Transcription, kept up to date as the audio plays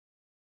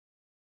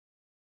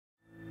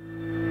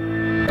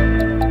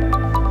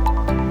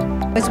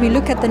As we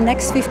look at the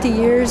next 50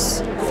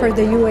 years for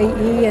the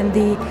UAE and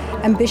the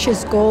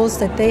ambitious goals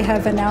that they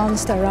have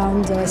announced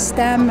around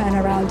STEM and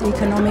around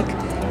economic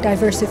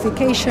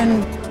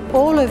diversification,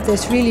 all of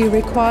this really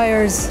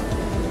requires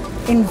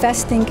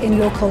investing in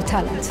local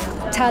talent.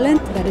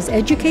 Talent that is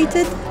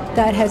educated,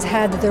 that has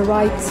had the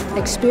right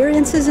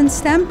experiences in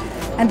STEM,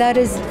 and that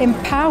is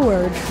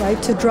empowered,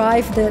 right, to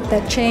drive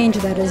that change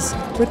that is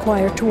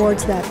required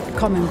towards that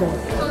common goal.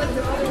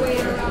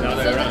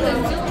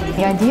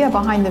 The idea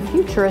behind the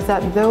future is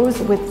that those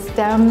with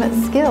STEM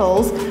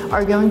skills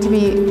are going to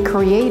be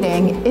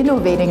creating,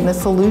 innovating the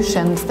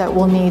solutions that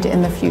we'll need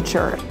in the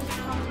future.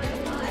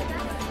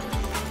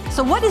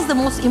 So what is the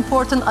most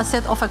important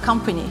asset of a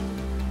company?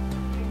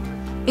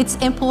 It's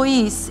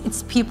employees,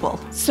 it's people.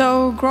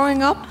 So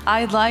growing up,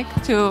 I'd like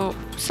to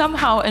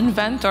somehow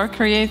invent or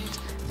create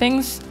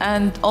things,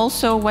 and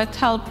also what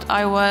helped,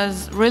 I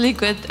was really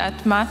good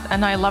at math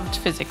and I loved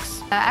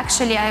physics.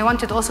 Actually, I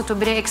wanted also to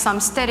break some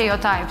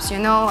stereotypes, you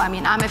know, I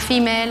mean, I'm a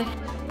female.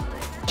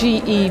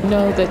 GE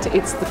know that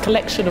it's the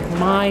collection of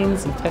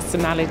minds and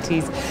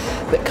personalities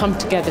that come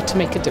together to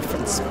make a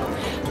difference.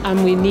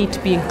 And we need to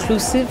be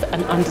inclusive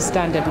and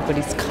understand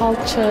everybody's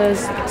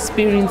cultures,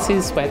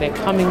 experiences, where they're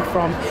coming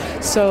from.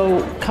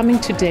 So coming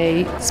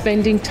today,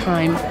 spending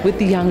time with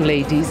the young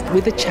ladies,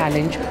 with a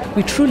challenge,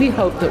 we truly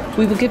hope that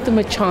we will give them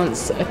a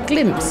chance, a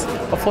glimpse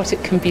of what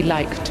it can be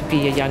like to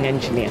be a young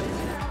engineer.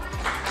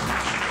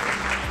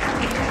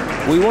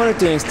 We wanted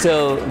to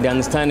instill the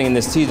understanding in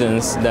the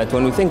students that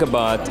when we think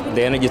about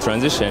the energy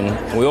transition,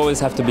 we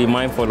always have to be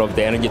mindful of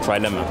the energy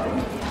trilemma.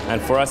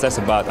 And for us, that's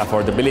about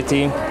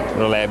affordability,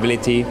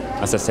 reliability,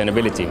 and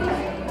sustainability.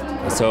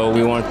 So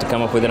we wanted to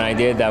come up with an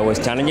idea that was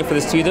challenging for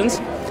the students,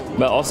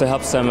 but also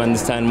helps them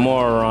understand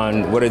more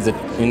around what is the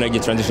energy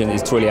transition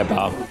is truly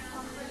about.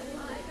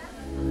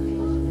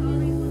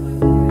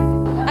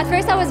 At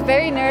first I was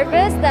very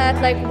nervous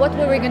that what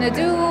were we going to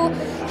do,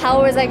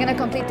 how was I going to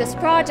complete this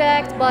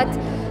project, but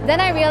then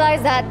I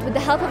realized that with the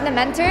help of the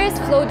mentors,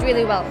 it flowed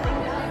really well.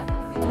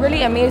 It's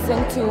really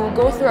amazing to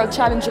go through a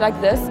challenge like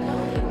this,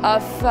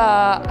 of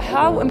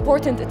how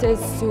important it is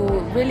to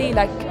really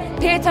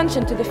pay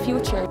attention to the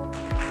future.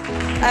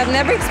 I've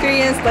never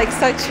experienced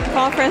such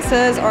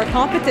conferences or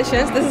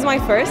competitions. This is my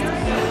first,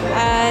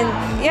 and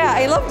yeah,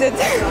 I loved it.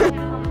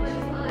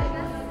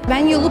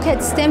 When you look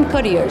at STEM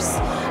careers,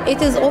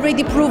 it is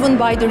already proven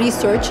by the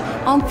research.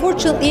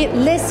 Unfortunately,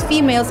 less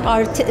females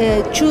are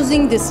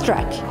choosing this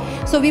track.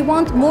 So we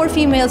want more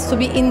females to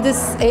be in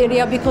this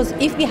area, because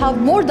if we have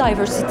more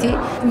diversity,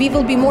 we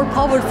will be more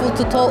powerful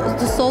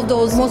to solve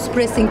those most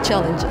pressing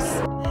challenges.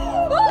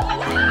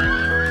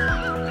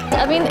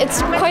 I mean,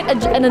 it's quite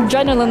an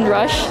adrenaline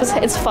rush.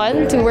 It's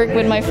fun to work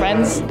with my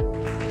friends.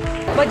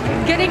 But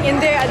getting in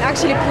there and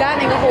actually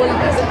planning a whole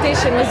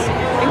presentation was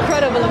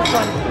incredible and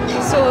fun.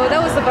 So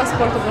that was the best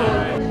part of the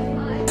whole.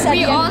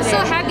 We also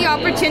had the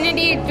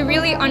opportunity to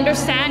really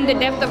understand the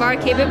depth of our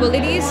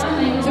capabilities.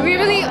 So we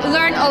really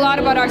learned a lot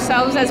about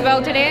ourselves as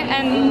well today,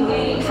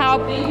 and how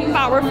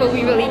powerful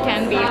we really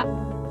can be.